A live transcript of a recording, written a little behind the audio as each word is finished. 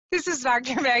This is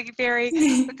Dr. Maggie Perry.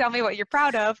 So tell me what you're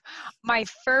proud of. My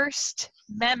first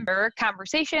member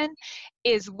conversation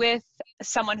is with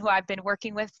someone who I've been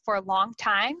working with for a long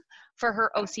time for her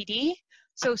OCD.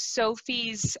 So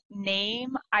Sophie's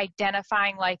name,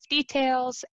 identifying life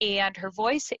details, and her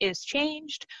voice is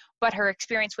changed, but her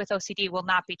experience with OCD will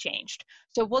not be changed.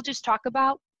 So we'll just talk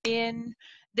about in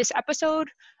this episode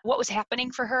what was happening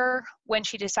for her when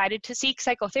she decided to seek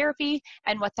psychotherapy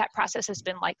and what that process has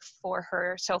been like for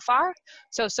her so far.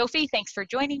 So Sophie, thanks for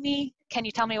joining me. Can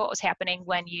you tell me what was happening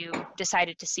when you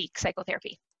decided to seek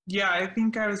psychotherapy? Yeah, I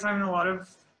think I was having a lot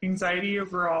of anxiety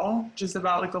overall, just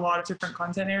about like a lot of different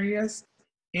content areas.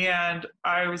 And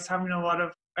I was having a lot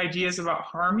of ideas about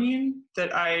harming that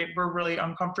were really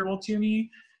uncomfortable to me.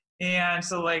 And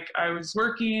so like I was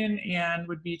working and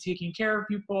would be taking care of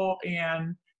people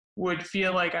and would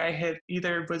feel like I had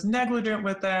either was negligent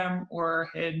with them or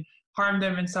had harmed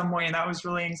them in some way. And that was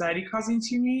really anxiety causing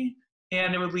to me.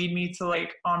 And it would lead me to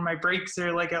like on my breaks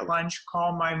or like at lunch,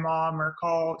 call my mom or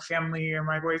call family or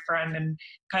my boyfriend and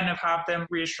kind of have them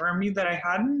reassure me that I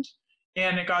hadn't.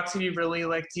 And it got to be really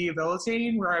like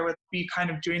debilitating where I would be kind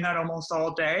of doing that almost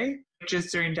all day,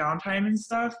 just during downtime and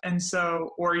stuff. And so,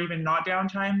 or even not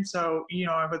downtime. So,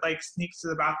 I would like sneak to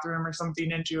the bathroom or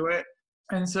something and do it.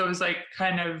 And so it was like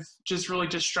kind of just really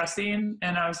distressing.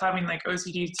 And I was having like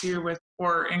OCD too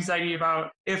or anxiety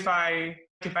about if I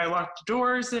locked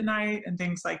doors at night and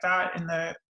things like that and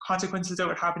the consequences that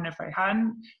would happen if I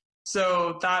hadn't.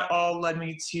 So that all led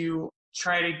me to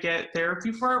try to get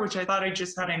therapy for it, which I thought I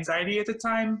just had anxiety at the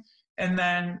time. And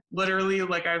then literally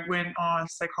like I went on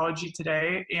Psychology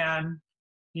Today and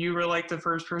you were like the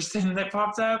first person that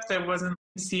popped up that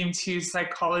seemed too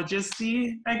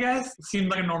psychologist-y, I guess. It seemed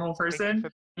like a normal person.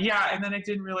 Yeah, and then I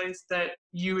didn't realize that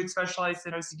you had specialized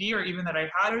in OCD or even that I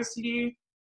had OCD.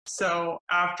 So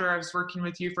after I was working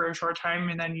with you for a short time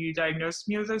and then you diagnosed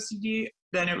me with OCD,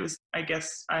 then it was, I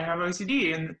guess I have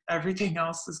OCD and everything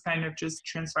else has kind of just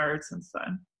transpired since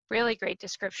then. Really great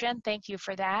description. Thank you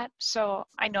for that. So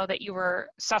I know that you were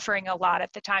suffering a lot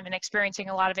at the time and experiencing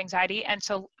a lot of anxiety. And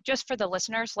so just for the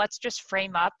listeners, let's just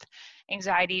frame up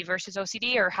anxiety versus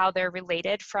OCD or how they're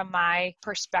related from my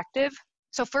perspective.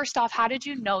 So first off, how did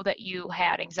you know that you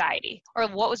had anxiety? Or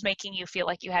what was making you feel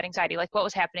like you had anxiety? Like what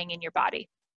was happening in your body?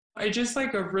 I just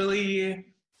like a really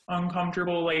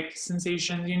uncomfortable like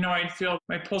sensation. I'd feel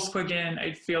my pulse quicken.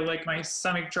 I'd feel like my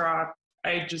stomach drop.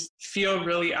 I just feel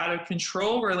really out of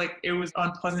control where like it was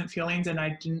unpleasant feelings and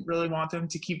I didn't really want them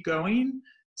to keep going.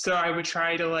 So I would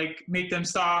try to like make them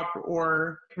stop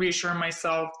or reassure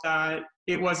myself that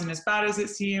it wasn't as bad as it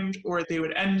seemed or they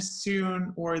would end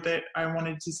soon or that I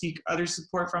wanted to seek other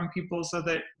support from people so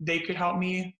that they could help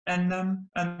me end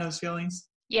those feelings.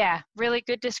 Yeah, really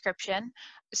good description.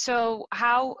 So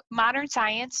how modern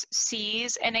science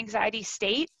sees an anxiety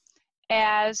state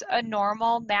as a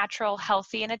normal, natural,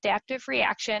 healthy, and adaptive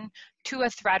reaction to a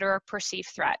threat or a perceived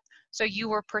threat. So you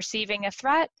were perceiving a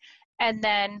threat and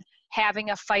then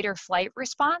having a fight or flight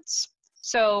response.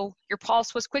 So your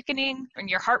pulse was quickening and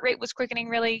your heart rate was quickening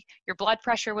really, your blood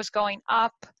pressure was going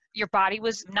up, your body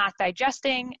was not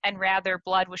digesting and rather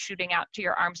blood was shooting out to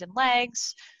your arms and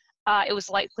legs. It was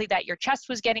likely that your chest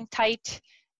was getting tight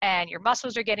and your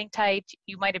muscles are getting tight.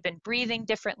 You might have been breathing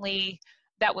differently.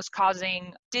 That was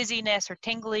causing dizziness or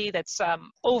tingly. That's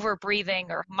over breathing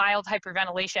or mild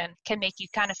hyperventilation can make you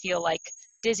kind of feel like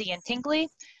dizzy and tingly.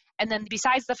 And then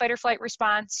besides the fight or flight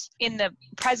response, in the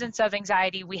presence of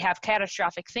anxiety, we have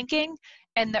catastrophic thinking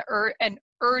and an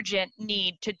urgent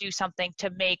need to do something to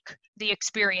make the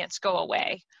experience go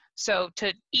away. So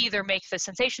to either make the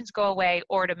sensations go away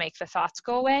or to make the thoughts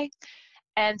go away.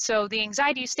 And so the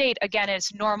anxiety state, again, is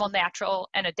normal, natural,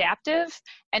 and adaptive,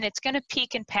 and it's going to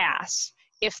peak and pass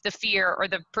if the fear or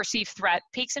the perceived threat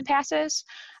peaks and passes.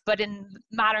 But in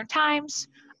modern times,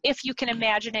 if you can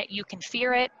imagine it, you can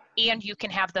fear it, and you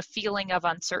can have the feeling of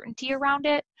uncertainty around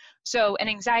it. So an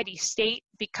anxiety state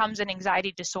becomes an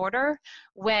anxiety disorder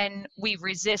when we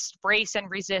brace and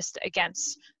resist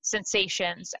against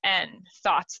sensations and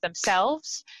thoughts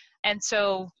themselves. And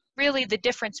so really the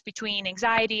difference between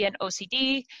anxiety and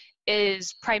OCD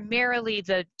is primarily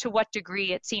to what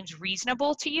degree it seems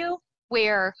reasonable to you,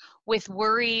 where with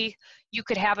worry, you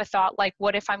could have a thought like,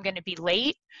 what if I'm going to be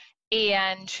late?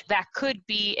 And that could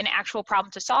be an actual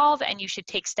problem to solve, and you should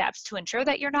take steps to ensure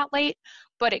that you're not late.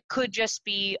 But it could just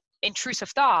be intrusive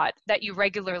thought that you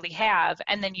regularly have,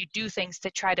 and then you do things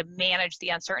to try to manage the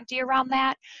uncertainty around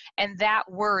that. And that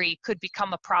worry could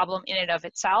become a problem in and of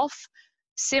itself.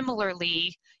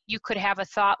 Similarly, you could have a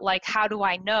thought like, how do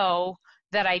I know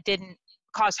that I didn't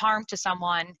cause harm to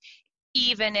someone,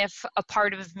 even if a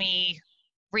part of me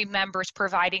remembers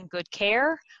providing good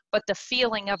care, but the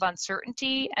feeling of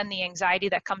uncertainty and the anxiety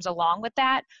that comes along with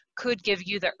that could give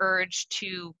you the urge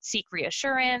to seek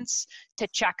reassurance, to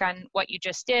check on what you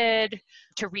just did,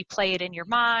 to replay it in your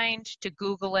mind, to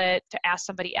Google it, to ask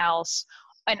somebody else.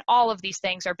 And all of these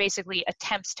things are basically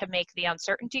attempts to make the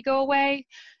uncertainty go away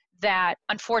that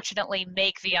unfortunately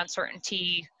make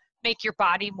your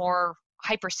body more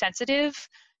hypersensitive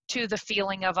to the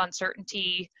feeling of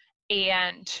uncertainty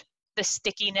and the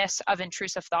stickiness of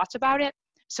intrusive thoughts about it.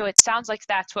 So it sounds like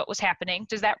that's what was happening.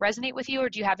 Does that resonate with you, or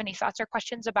do you have any thoughts or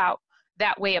questions about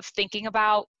that way of thinking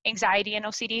about anxiety and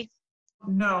OCD?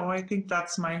 No, I think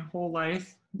that's my whole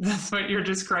life. That's what you're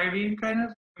describing, kind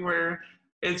of, where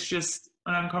it's just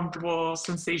an uncomfortable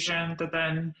sensation that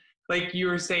then, like you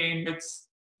were saying,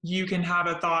 you can have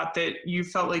a thought that you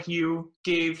felt like you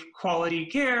gave quality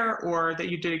care or that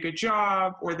you did a good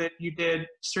job or that you did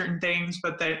certain things,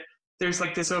 but that there's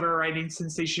like this overriding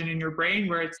sensation in your brain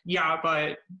where it's, yeah,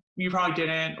 but you probably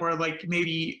didn't, or like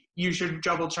maybe you should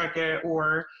double check it,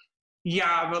 or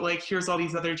yeah, but like here's all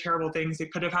these other terrible things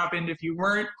that could have happened if you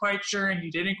weren't quite sure and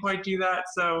you didn't quite do that.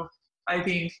 So I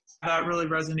think that really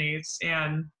resonates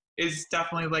and is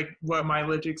definitely like what my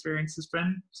lived experience has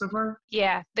been so far.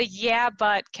 Yeah, the yeah,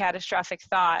 but catastrophic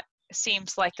thought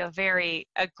seems like a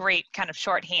great kind of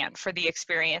shorthand for the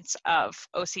experience of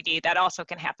OCD that also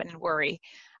can happen in worry.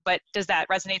 But does that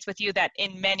resonate with you, that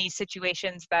in many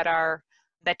situations that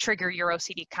trigger your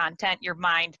OCD content, your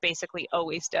mind basically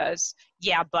always does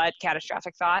yeah, but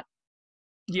catastrophic thought?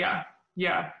 Yeah.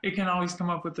 It can always come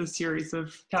up with a series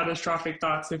of catastrophic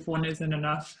thoughts if one isn't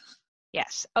enough.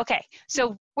 Yes. Okay.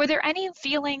 So were there any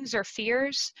feelings or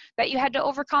fears that you had to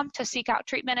overcome to seek out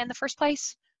treatment in the first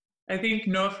place? I think,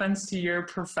 no offense to your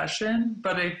profession,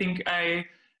 but I think I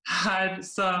had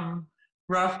some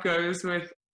rough goes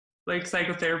with like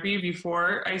psychotherapy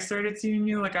before I started seeing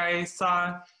you. Like I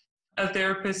saw a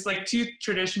therapist, like two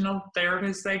traditional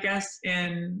therapists, I guess,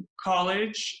 in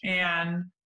college, and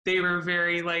they were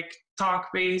very like talk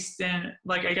based and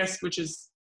like, I guess,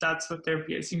 that's what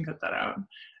therapy is. You can cut that out.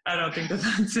 I don't think that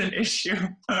that's an issue.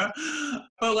 But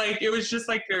like, it was just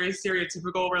like very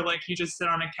stereotypical where like you just sit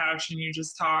on a couch and you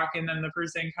just talk, and then the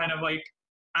person kind of like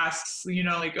asks,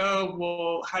 like, oh,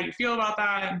 well, how do you feel about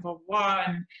that? And blah, blah, blah.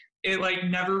 And it like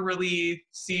never really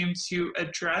seemed to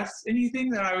address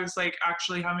anything that I was like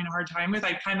actually having a hard time with.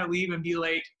 I'd kind of leave and be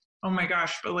like, oh my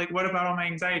gosh, but like, what about all my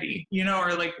anxiety?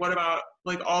 Or like, what about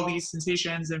like all these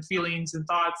sensations and feelings and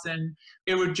thoughts? And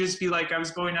it would just be like I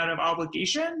was going out of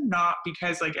obligation, not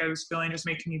because like I was feeling just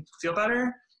making me feel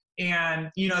better. And,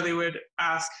 they would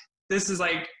ask, this is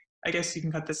like, I guess you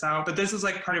can cut this out, but this is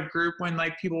like part of group when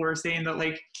like people were saying that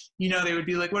like, they would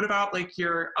be like, what about like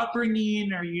your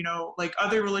upbringing or, like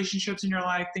other relationships in your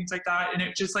life, things like that. And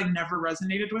it just like never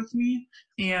resonated with me.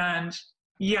 And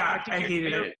yeah, I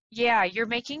hated it. Yeah, you're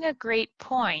making a great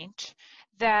point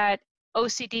that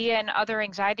OCD and other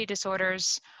anxiety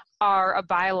disorders are a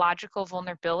biological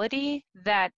vulnerability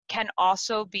that can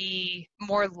also be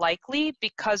more likely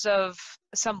because of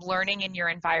some learning in your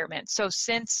environment. So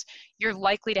since you're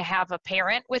likely to have a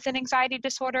parent with an anxiety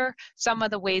disorder, some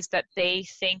of the ways that they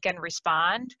think and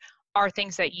respond are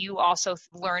things that you also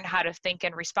learn how to think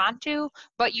and respond to,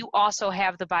 but you also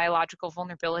have the biological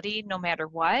vulnerability no matter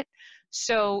what.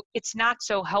 So it's not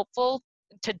so helpful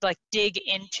to like dig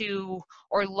into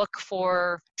or look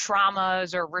for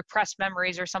traumas or repressed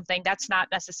memories or something. That's not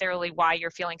necessarily why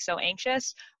you're feeling so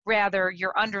anxious. Rather,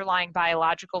 your underlying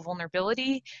biological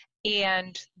vulnerability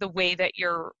and the way that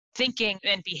you're thinking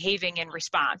and behaving in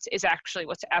response is actually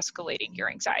what's escalating your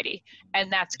anxiety.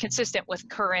 And that's consistent with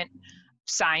current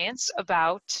science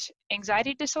about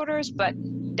anxiety disorders, but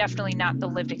definitely not the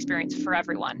lived experience for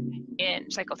everyone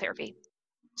in psychotherapy.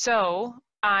 So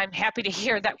I'm happy to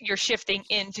hear that you're shifting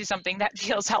into something that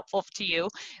feels helpful to you.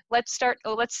 Let's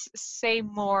say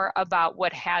more about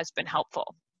what has been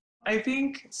helpful. I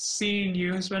think seeing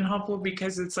you has been helpful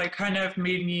because it's like kind of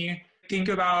made me think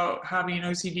about having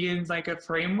OCD in like a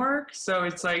framework. So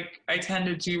it's like I tend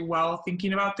to do well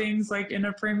thinking about things like in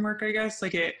a framework, I guess.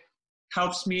 Like it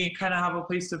helps me kind of have a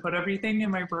place to put everything in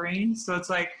my brain. So it's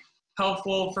like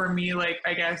helpful for me, like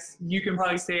I guess you can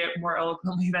probably say it more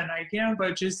eloquently than I can,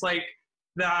 but just like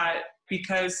that,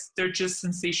 because they're just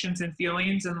sensations and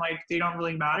feelings and like they don't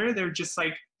really matter. They're just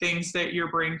like things that your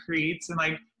brain creates, and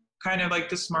like kind of like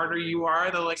the smarter you are,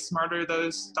 the like smarter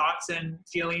those thoughts and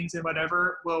feelings and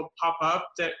whatever will pop up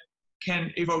that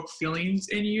can evoke feelings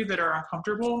in you that are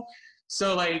uncomfortable.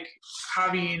 So like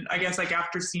having, I guess like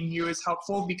after seeing you is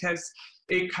helpful because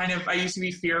it kind of, I used to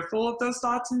be fearful of those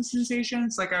thoughts and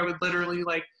sensations. Like I would literally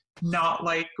like not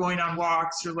like going on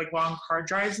walks or like long car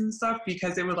drives and stuff,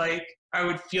 because it would like, I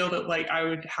would feel that like I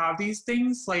would have these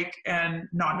things like and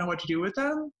not know what to do with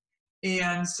them.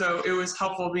 And so it was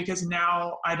helpful because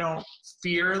now I don't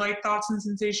fear like thoughts and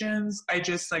sensations. I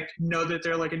just like know that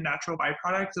they're like a natural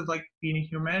byproduct of like being a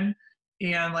human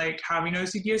and like having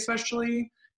OCD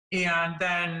especially. And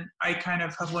then I kind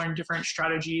of have learned different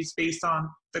strategies based on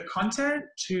the content,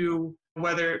 to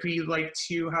whether it be like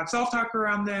to have self-talk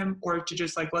around them or to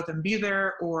just like let them be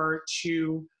there or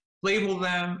to label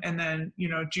them and then, you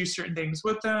know, do certain things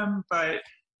with them. But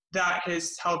that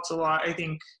has helped a lot, I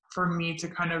think, for me to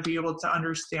kind of be able to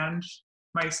understand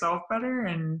myself better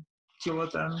and deal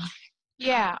with them.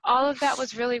 Yeah, all of that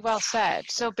was really well said.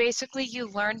 So basically you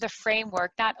learned the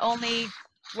framework, not only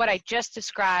what I just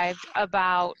described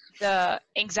about the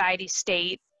anxiety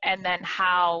state and then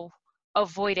how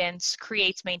avoidance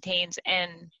creates, maintains,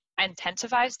 and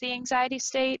intensifies the anxiety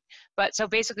state. But so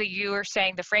basically you were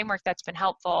saying the framework that's been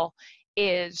helpful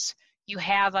is you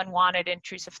have unwanted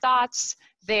intrusive thoughts,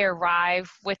 they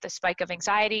arrive with a spike of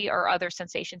anxiety or other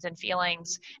sensations and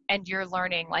feelings, and you're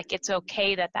learning like it's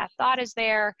okay that that thought is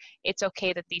there, it's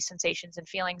okay that these sensations and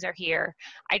feelings are here.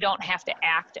 I don't have to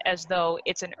act as though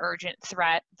it's an urgent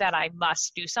threat that I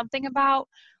must do something about.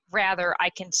 Rather,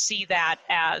 I can see that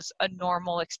as a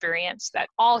normal experience that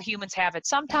all humans have it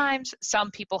sometimes.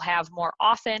 Some people have more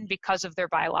often because of their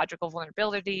biological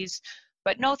vulnerabilities,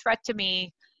 but no threat to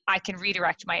me. I can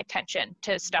redirect my attention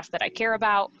to stuff that I care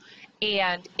about.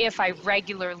 And if I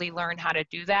regularly learn how to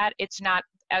do that, it's not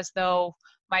as though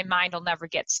my mind will never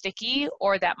get sticky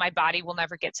or that my body will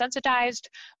never get sensitized.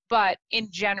 But in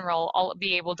general, I'll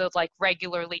be able to like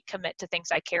regularly commit to things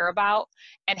I care about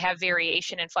and have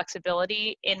variation and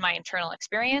flexibility in my internal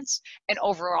experience. And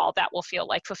overall, that will feel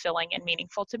like fulfilling and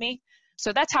meaningful to me.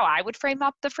 So that's how I would frame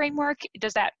up the framework.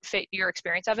 Does that fit your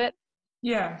experience of it?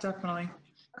 Yeah, definitely.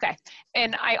 Okay.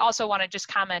 And I also want to just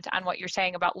comment on what you're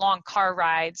saying about long car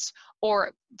rides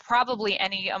or probably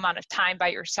any amount of time by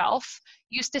yourself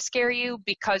used to scare you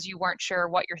because you weren't sure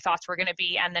what your thoughts were going to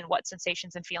be and then what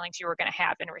sensations and feelings you were going to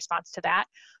have in response to that.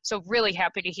 So really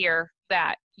happy to hear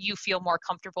that you feel more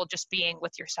comfortable just being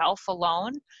with yourself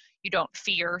alone. You don't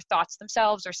fear thoughts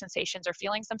themselves or sensations or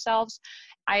feelings themselves.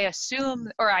 I assume,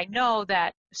 or I know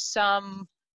that some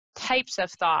types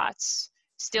of thoughts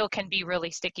still can be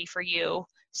really sticky for you,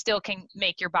 still can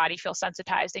make your body feel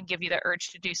sensitized and give you the urge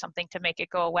to do something to make it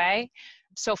go away.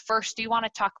 So first, do you want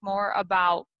to talk more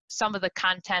about some of the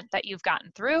content that you've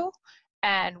gotten through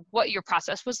and what your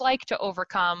process was like to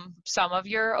overcome some of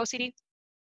your OCD?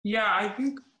 Yeah, I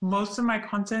think most of my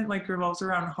content like revolves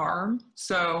around harm.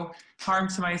 So harm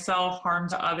to myself, harm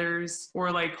to others,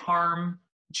 or like harm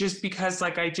just because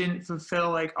like I didn't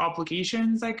fulfill like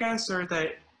obligations, I guess, or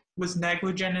that was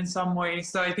negligent in some way.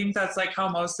 So I think that's like how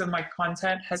most of my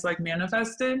content has like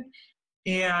manifested.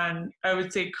 And I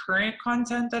would say current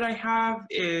content that I have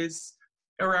is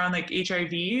around like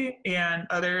HIV and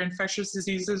other infectious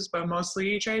diseases, but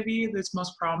mostly HIV that's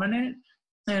most prominent.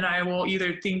 And I will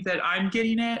either think that I'm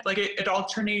getting it, like it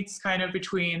alternates kind of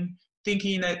between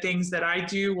thinking that things that I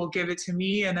do will give it to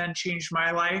me and then change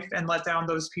my life and let down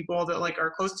those people that like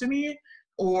are close to me,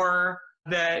 or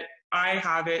that I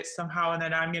have it somehow and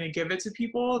then I'm going to give it to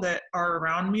people that are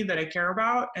around me that I care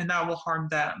about and that will harm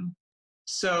them.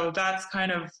 So that's kind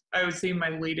of, I would say, my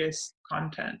latest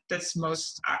content that's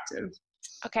most active.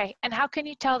 Okay, and how can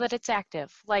you tell that it's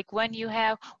active? Like when you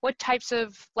have, what types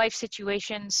of life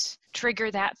situations trigger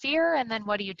that fear, and then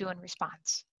what do you do in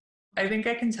response? I think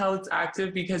I can tell it's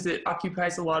active because it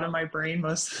occupies a lot of my brain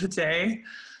most of the day.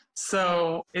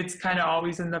 So it's kind of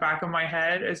always in the back of my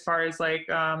head as far as like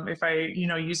if I,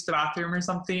 use the bathroom or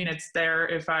something, it's there.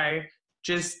 If I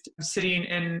just sitting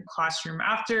in classroom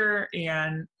after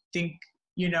and think,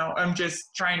 I'm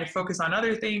just trying to focus on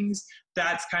other things,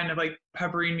 that's kind of like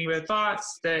peppering me with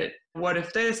thoughts that what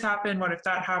if this happened? What if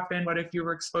that happened? What if you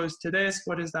were exposed to this?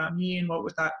 What does that mean? What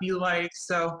would that be like?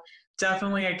 So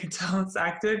definitely I can tell it's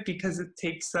active because it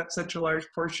takes up such a large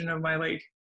portion of my like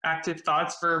active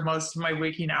thoughts for most of my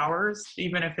waking hours,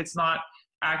 even if it's not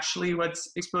actually what's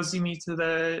exposing me to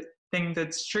the thing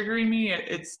that's triggering me.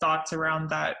 It's thoughts around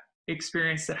that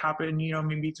experience that happened,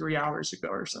 maybe 3 hours ago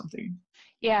or something.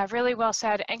 Yeah, really well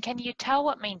said. And can you tell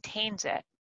what maintains it?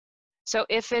 So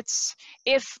if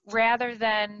rather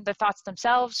than the thoughts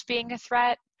themselves being a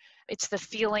threat, it's the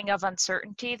feeling of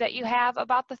uncertainty that you have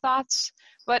about the thoughts.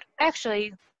 But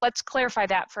actually, let's clarify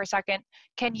that for a second.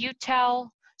 Can you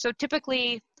tell, so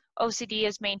typically OCD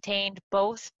is maintained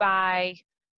both by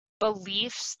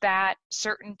beliefs that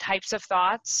certain types of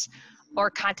thoughts or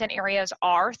content areas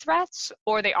are threats,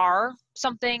 or they are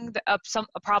something, a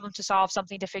problem to solve,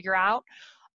 something to figure out,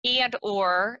 and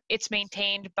or it's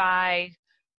maintained by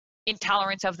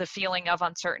intolerance of the feeling of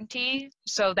uncertainty.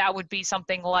 So that would be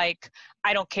something like,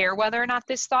 I don't care whether or not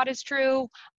this thought is true.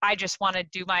 I just want to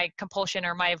do my compulsion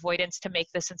or my avoidance to make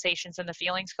the sensations and the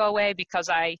feelings go away because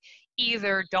I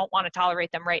either don't want to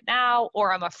tolerate them right now,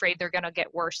 or I'm afraid they're going to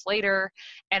get worse later,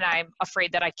 and I'm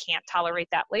afraid that I can't tolerate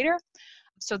that later.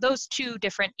 So those two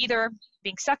different, either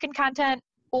being stuck in content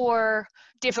or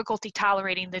difficulty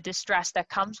tolerating the distress that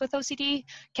comes with OCD,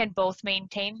 can both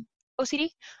maintain OCD.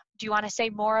 Do you want to say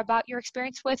more about your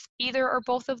experience with either or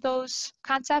both of those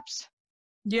concepts?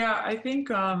 Yeah, I think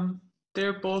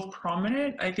they're both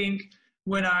prominent. I think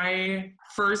when I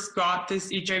first got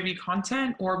this HIV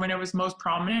content, or when it was most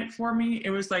prominent for me,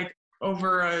 it was like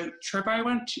over a trip I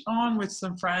went on with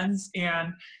some friends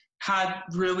and had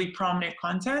really prominent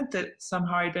content that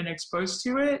somehow I'd been exposed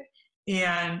to it.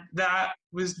 And that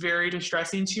was very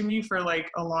distressing to me for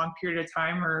like a long period of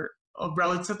time, or a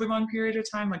relatively long period of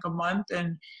time, like a month.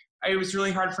 And it was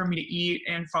really hard for me to eat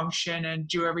and function and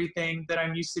do everything that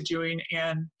I'm used to doing.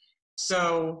 And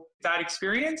so that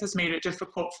experience has made it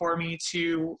difficult for me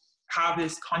to have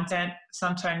this content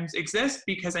sometimes exist,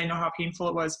 because I know how painful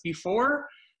it was before.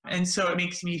 And so it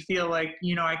makes me feel like,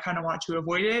 I kind of want to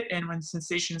avoid it. And when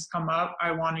sensations come up,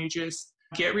 I want to just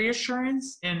get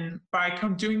reassurance. And by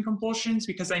doing compulsions,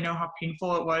 because I know how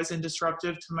painful it was and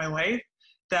disruptive to my life,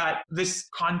 that this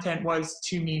content was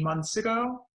to me months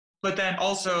ago. But then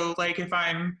also, like, if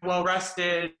I'm well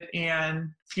rested and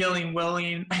feeling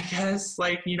willing, I guess,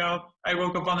 like, I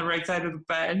woke up on the right side of the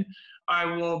bed, I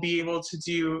will be able to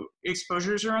do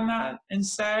exposures around that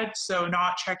instead. So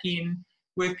not checking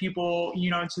with people,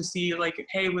 to see like,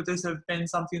 hey, would this have been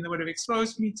something that would have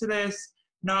exposed me to this?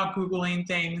 Not Googling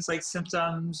things like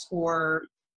symptoms or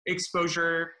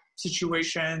exposure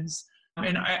situations.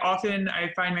 And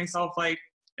I find myself like,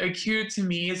 acute to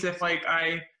me is if like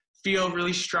I feel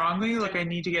really strongly like I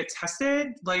need to get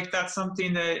tested. Like that's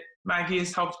something that Maggie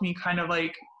has helped me kind of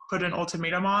like put an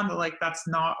ultimatum on, that like that's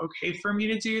not okay for me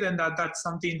to do. Then that's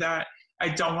something that I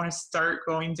don't want to start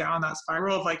going down that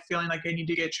spiral of like feeling like I need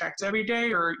to get checked every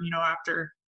day, or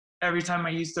after every time I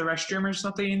use the restroom or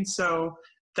something. So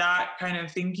that kind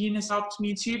of thinking has helped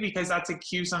me too, because that's a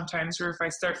cue sometimes where if I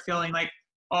start feeling like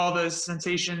all those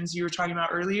sensations you were talking about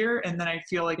earlier, and then I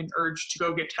feel like an urge to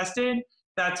go get tested,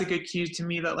 that's a good cue to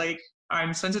me that like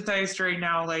I'm sensitized right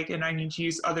now, like, and I need to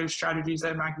use other strategies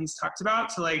that Maggie's talked about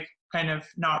to like kind of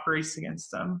not brace against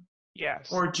them. Yes.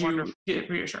 Or do get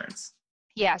reassurance.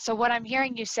 Yeah, so what I'm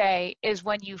hearing you say is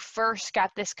when you first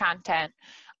got this content,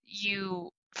 you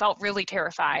felt really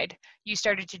terrified. You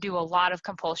started to do a lot of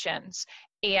compulsions,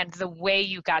 and the way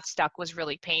you got stuck was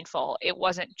really painful. It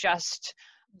wasn't just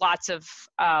lots of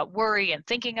worry and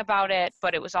thinking about it,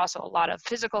 but it was also a lot of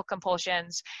physical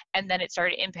compulsions, and then it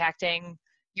started impacting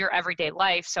your everyday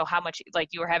life. So how much, like,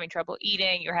 you were having trouble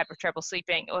eating, you were having trouble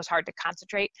sleeping, it was hard to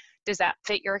concentrate. Does that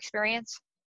fit your experience?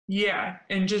 Yeah,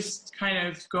 and just kind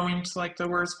of going to like the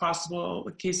worst possible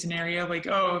case scenario, like,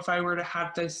 oh, if I were to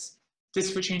have this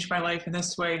would change my life in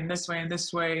this way and this way and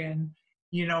this way. And,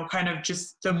 kind of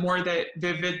just the more that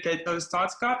vivid that those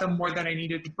thoughts got, the more that I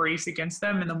needed to brace against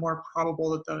them and the more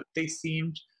probable that they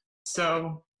seemed.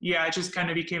 So yeah, it just kind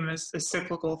of became a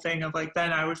cyclical thing of like,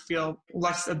 then I would feel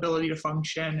less ability to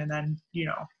function. And then,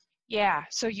 Yeah,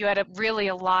 so you had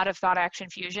a lot of thought action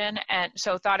fusion. And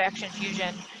so thought action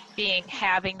fusion being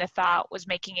having the thought was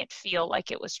making it feel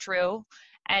like it was true.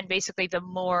 And basically the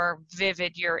more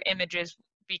vivid your images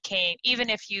became, even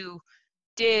if you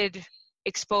did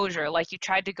exposure, like you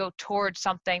tried to go towards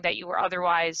something that you were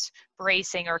otherwise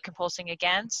bracing or compulsing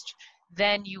against,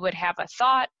 then you would have a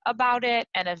thought about it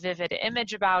and a vivid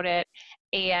image about it.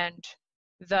 And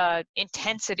the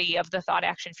intensity of the thought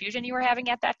action fusion you were having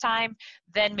at that time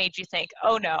then made you think,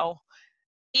 oh no,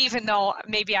 even though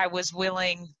maybe I was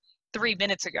willing 3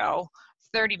 minutes ago,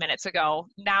 30 minutes ago,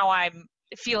 now I'm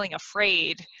feeling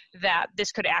afraid that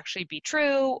this could actually be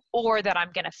true, or that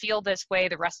I'm going to feel this way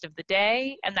the rest of the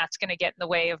day, and that's going to get in the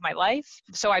way of my life.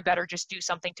 So I better just do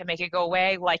something to make it go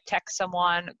away, like text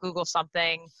someone, Google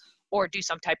something, or do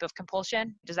some type of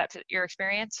compulsion. Does that fit your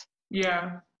experience?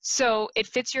 Yeah. So it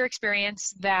fits your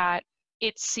experience that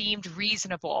it seemed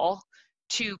reasonable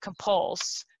to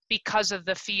compulse because of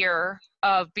the fear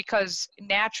of, because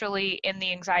naturally in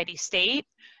the anxiety state,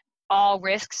 all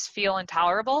risks feel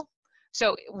intolerable.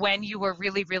 So when you were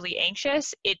really, really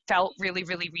anxious, it felt really,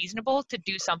 really reasonable to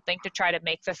do something to try to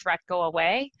make the threat go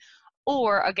away.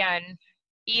 Or again,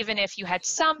 even if you had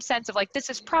some sense of like, this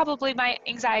is probably my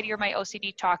anxiety or my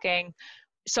OCD talking,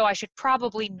 so I should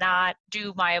probably not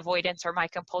do my avoidance or my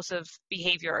compulsive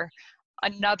behavior.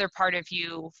 Another part of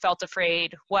you felt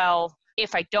afraid, well,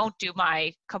 if I don't do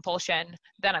my compulsion,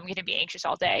 then I'm going to be anxious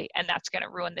all day, and that's going to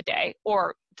ruin the day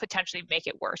or potentially make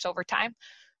it worse over time.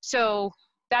 So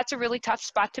that's a really tough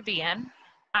spot to be in.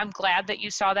 I'm glad that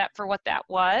you saw that for what that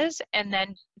was, and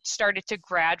then started to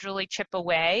gradually chip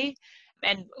away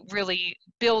and really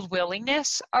build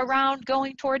willingness around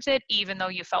going towards it, even though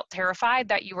you felt terrified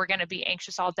that you were going to be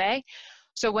anxious all day.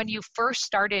 So when you first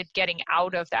started getting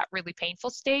out of that really painful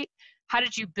state, how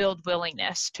did you build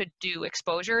willingness to do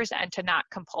exposures and to not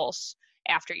compulse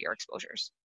after your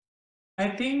exposures? I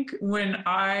think when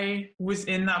I was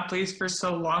in that place for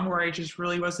so long where I just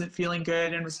really wasn't feeling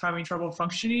good and was having trouble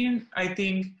functioning, I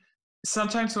think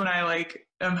sometimes when I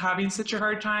am having such a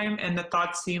hard time and the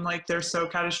thoughts seem like they're so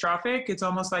catastrophic, it's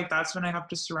almost like that's when I have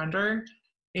to surrender.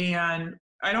 And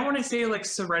I don't want to say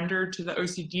surrender to the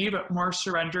OCD, but more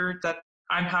surrender that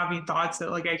I'm having thoughts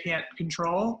that I can't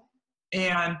control.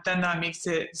 And then that makes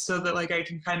it so that I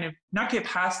can kind of not get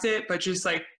past it, but just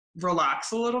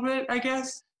relax a little bit, I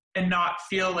guess, and not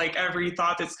feel every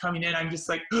thought that's coming in, I'm just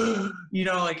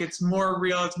it's more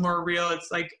real, it's more real. It's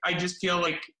I just feel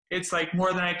it's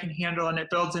more than I can handle, and it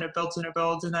builds and it builds and it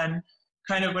builds. And then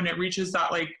kind of when it reaches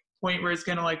that point where it's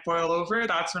going to boil over,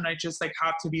 that's when I just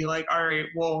have to be all right,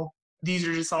 well, these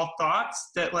are just all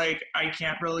thoughts that I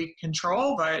can't really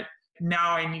control, but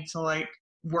now I need to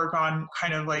work on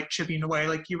kind of chipping away,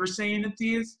 you were saying at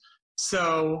these.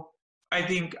 So I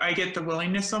think I get the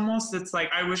willingness almost. It's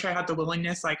I wish I had the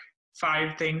willingness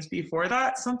 5 things before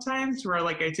that sometimes where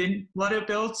I didn't let it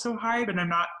build so high, but I'm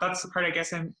not, that's the part I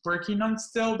guess I'm working on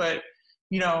still, but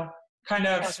kind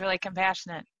of. That's really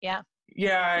compassionate. Yeah.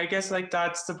 Yeah, I guess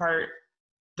that's the part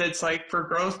that's for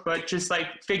growth, but just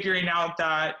figuring out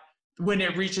that when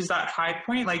it reaches that high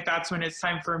point, that's when it's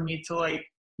time for me to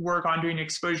work on doing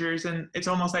exposures. And it's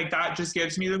almost that just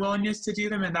gives me the willingness to do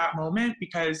them in that moment,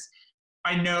 because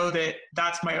I know that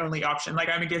that's my only option.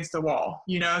 I'm against the wall,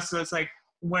 so it's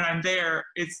when I'm there,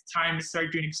 it's time to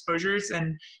start doing exposures.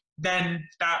 And then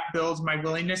that builds my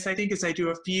willingness, I think, as I do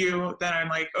a few, then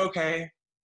I'm okay,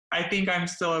 I think I'm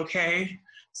still okay.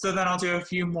 So then I'll do a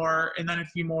few more and then a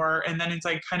few more. And then it's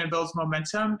kind of builds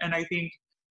momentum. And I think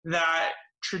that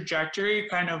trajectory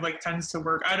kind of tends to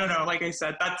work. I don't know. Like I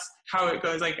said, that's how it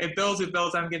goes. it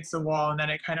builds, I'm against the wall. And then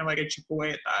it kind of I chip away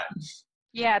at that.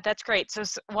 Yeah, that's great. So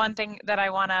one thing that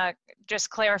I want to just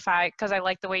clarify, because I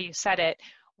like the way you said it,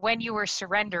 when you were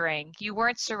surrendering, you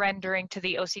weren't surrendering to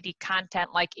the OCD content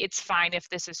it's fine if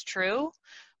this is true,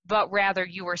 but rather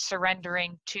you were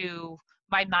surrendering to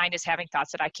my mind is having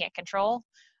thoughts that I can't control.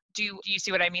 Do you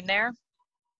see what I mean there?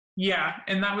 Yeah,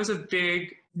 and that was a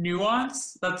big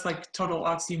nuance. That's total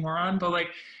oxymoron, but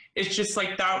it's just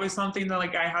that was something that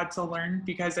I had to learn,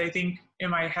 because I think in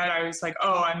my head I was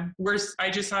oh, I'm worse. I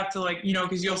just have to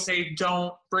because you'll say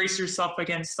don't brace yourself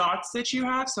against thoughts that you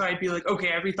have. So I'd be okay,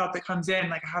 every thought that comes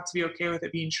in, I have to be okay with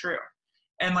it being true.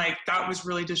 And that was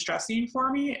really distressing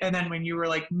for me. And then when you were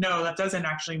no, that doesn't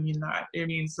actually mean that. It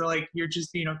means that you're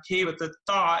just being okay with the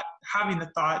thought, having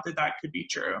the thought that could be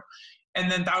true.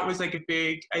 And then that was a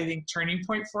big, I think, turning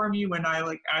point for me when I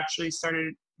actually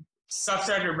started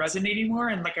resonating more,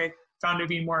 and I found it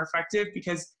being more effective,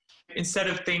 because instead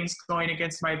of things going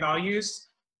against my values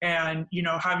and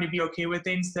having to be okay with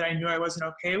things that I knew I wasn't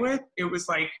okay with, it was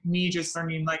me just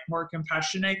learning more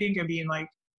compassion, I think, and being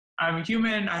I'm a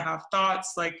human, I have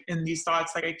thoughts, and these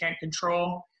thoughts I can't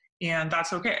control, and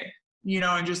that's okay,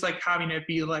 and just having it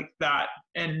be that,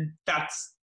 and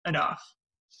that's enough.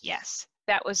 Yes,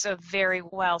 that was a very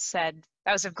well said.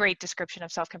 That was a great description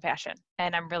of self-compassion.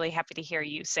 And I'm really happy to hear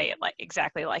you say it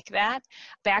exactly like that.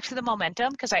 Back to the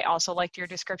momentum, because I also liked your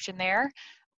description there.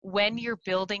 When you're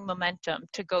building momentum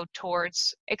to go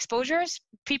towards exposures,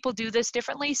 people do this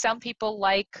differently. Some people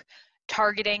like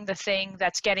targeting the thing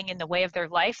that's getting in the way of their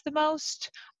life the most.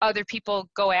 Other people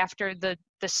go after the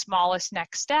smallest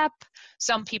next step.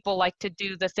 Some people like to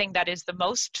do the thing that is the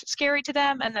most scary to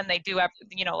them, and then they do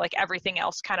everything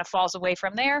else kind of falls away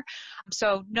from there.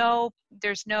 So no,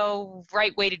 there's no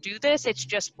right way to do this. It's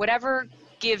just whatever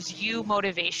gives you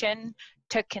motivation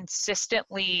to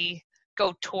consistently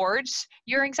go towards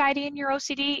your anxiety and your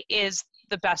OCD is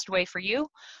the best way for you.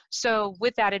 So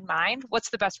with that in mind, what's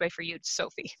the best way for you,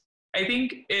 Sophie? I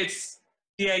think it's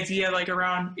the idea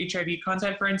around HIV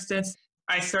content, for instance.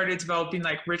 I started developing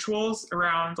rituals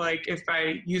around if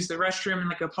I use the restroom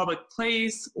in a public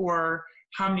place, or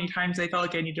how many times I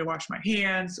felt I need to wash my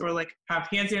hands, or have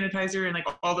hand sanitizer, and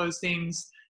all those things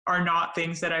are not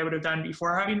things that I would have done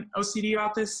before having OCD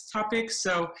about this topic.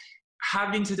 So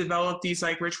having to develop these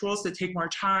like rituals that take more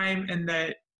time and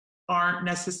that aren't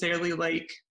necessarily like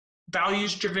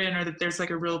values driven, or that there's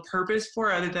like a real purpose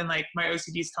for, other than like my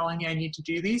OCD is telling me I need to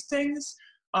do these things.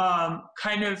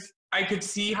 Kind of, I could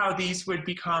see how these would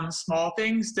become small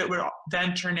things that would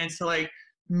then turn into like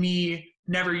me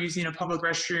never using a public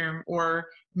restroom, or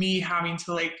me having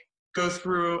to like go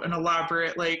through an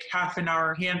elaborate like half an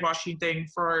hour hand washing thing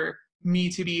for me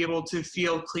to be able to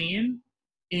feel clean,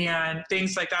 and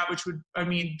things like that, which would, I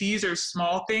mean, these are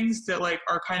small things that like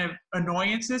are kind of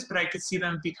annoyances, but I could see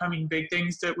them becoming big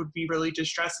things that would be really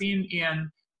distressing and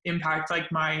impact like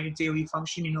my daily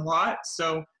functioning a lot.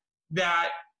 So that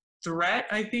threat,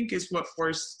 I think, is what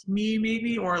forced me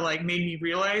maybe, or like made me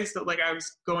realize that like I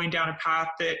was going down a path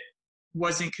that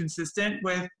wasn't consistent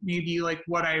with maybe like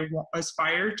what I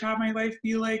aspired to have my life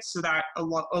be like. So that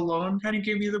alone kind of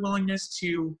gave me the willingness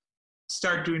to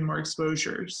start doing more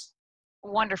exposures.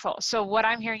 Wonderful. So what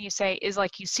I'm hearing you say is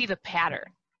like you see the pattern.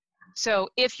 So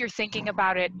if you're thinking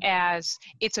about it as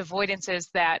it's avoidances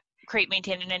that create,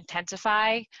 maintain, and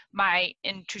intensify my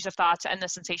intrusive thoughts and the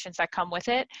sensations that come with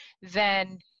it,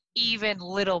 then even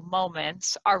little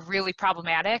moments are really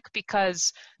problematic,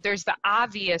 because there's the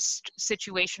obvious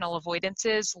situational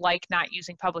avoidances like not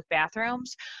using public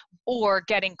bathrooms or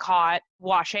getting caught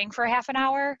washing for half an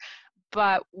hour.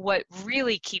 But what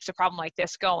really keeps a problem like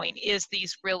this going is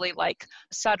these really like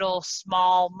subtle,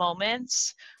 small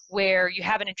moments where you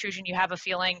have an intrusion, you have a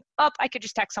feeling, I could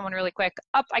just text someone really quick,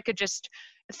 I could just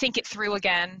think it through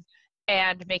again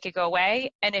and make it go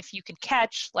away. And if you can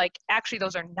catch, like, actually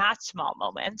those are not small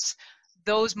moments.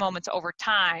 Those moments over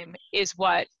time is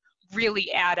what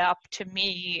really add up to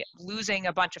me losing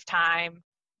a bunch of time,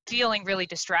 feeling really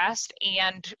distressed,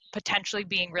 and potentially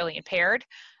being really impaired.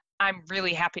 I'm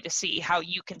really happy to see how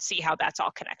you can see how that's all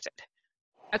connected.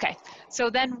 Okay, so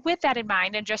then with that in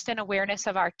mind, and just in awareness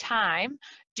of our time,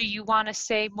 do you want to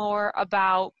say more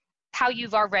about how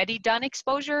you've already done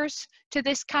exposures to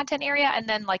this content area, and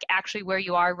then like actually where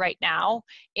you are right now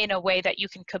in a way that you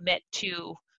can commit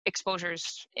to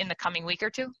exposures in the coming week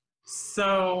or two?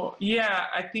 So yeah,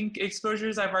 I think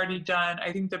exposures I've already done.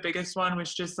 I think the biggest one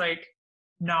was just like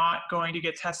not going to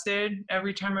get tested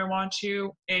every time I want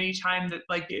to. Anytime that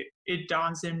like it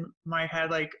dawns in my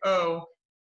head like, oh,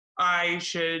 I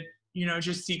should,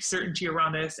 just seek certainty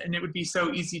around this, and it would be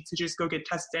so easy to just go get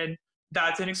tested.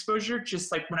 That's an exposure,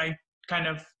 just like when I kind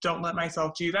of don't let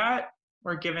myself do that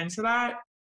or give into that.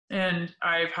 And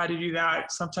I've had to do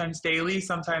that sometimes daily,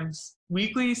 sometimes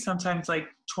weekly, sometimes like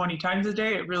 20 times a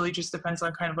day. It really just depends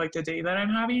on kind of like the day that I'm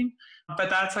having. But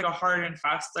that's like a hard and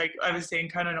fast, like I was saying,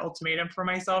 kind of an ultimatum for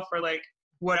myself, or like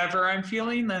whatever I'm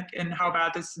feeling, like, and how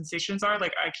bad the sensations are,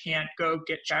 like I can't go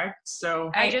get checked.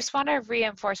 So I just want to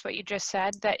reinforce what you just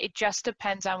said, that it just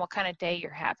depends on what kind of day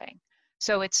you're having.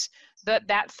 So it's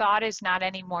that thought is not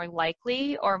any more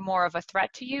likely or more of a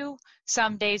threat to you.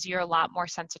 Some days you're a lot more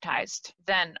sensitized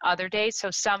than other days. So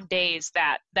some days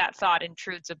that thought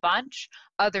intrudes a bunch.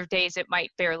 Other days it might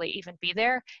barely even be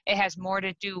there. It has more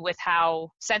to do with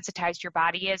how sensitized your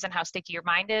body is and how sticky your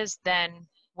mind is than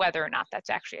whether or not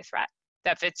that's actually a threat.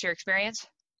 That fits your experience?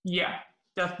 Yeah,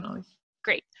 definitely.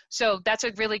 Great. So that's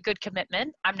a really good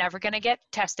commitment. I'm never going to get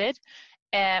tested.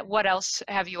 What else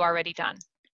have you already done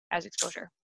as exposure?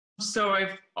 So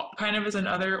I've kind of, as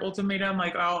another ultimatum,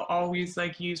 like I'll always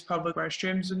like use public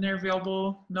restrooms when they're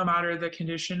available, no matter the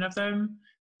condition of them.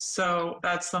 So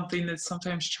that's something that's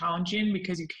sometimes challenging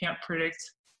because you can't predict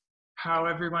how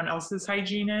everyone else's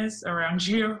hygiene is around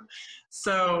you.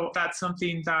 So that's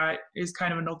something that is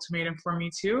kind of an ultimatum for me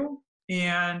too.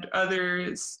 And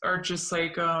others are just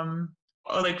like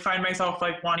find myself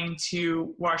like wanting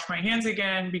to wash my hands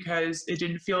again because it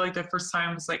didn't feel like the first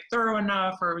time was like thorough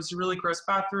enough, or it was a really gross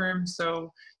bathroom.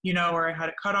 So, or I had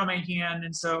a cut on my hand.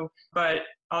 And so, but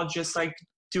I'll just like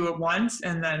do it once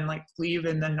and then like leave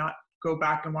and then not go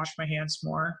back and wash my hands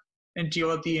more and deal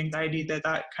with the anxiety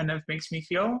that kind of makes me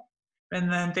feel.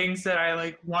 And then things that I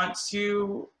like want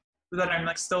to, that I'm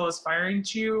like still aspiring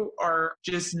to, are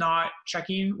just not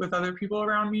checking with other people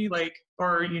around me, like,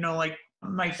 or, like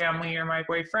my family or my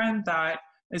boyfriend, that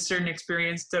a certain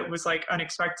experience that was like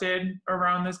unexpected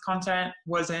around this content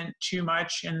wasn't too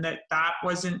much, and that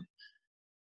wasn't,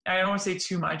 I don't want to say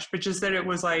too much, but just that it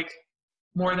was like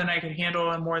more than I could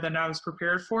handle and more than I was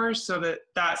prepared for. So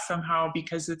that somehow,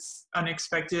 because it's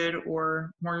unexpected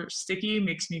or more sticky,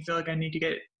 makes me feel like I need to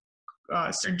get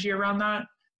certainty around that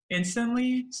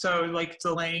instantly. So like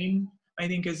delaying, I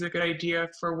think, is a good idea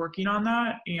for working on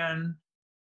that, and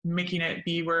making it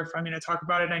be where if I'm going to talk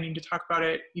about it, I need to talk about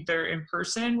it either in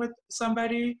person with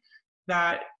somebody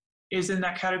that is in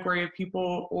that category of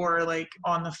people, or like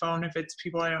on the phone if it's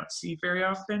people I don't see very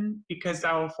often, because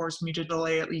that will force me to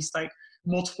delay at least like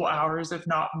multiple hours, if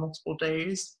not multiple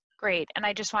days. Great. And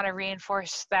I just want to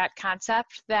reinforce that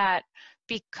concept that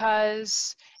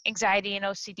because anxiety and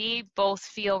OCD both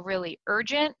feel really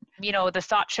urgent, the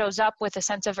thought shows up with a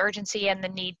sense of urgency and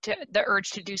the urge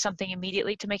to do something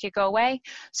immediately to make it go away.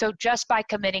 So just by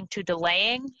committing to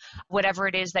delaying whatever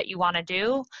it is that you want to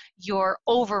do, you're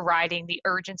overriding the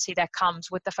urgency that comes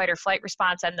with the fight or flight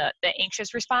response and the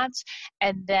anxious response.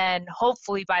 And then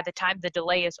hopefully by the time the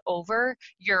delay is over,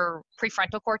 your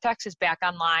prefrontal cortex is back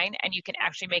online and you can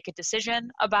actually make a decision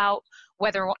about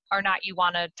whether or not you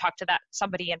want to talk to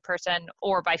somebody in person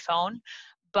or by phone.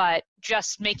 But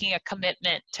just making a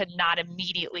commitment to not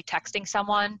immediately texting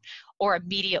someone or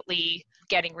immediately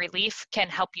getting relief can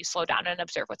help you slow down and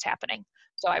observe what's happening.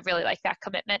 So I really like that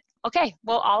commitment. Okay,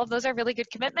 well, all of those are really good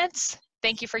commitments.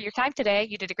 Thank you for your time today.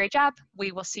 You did a great job.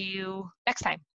 We will see you next time.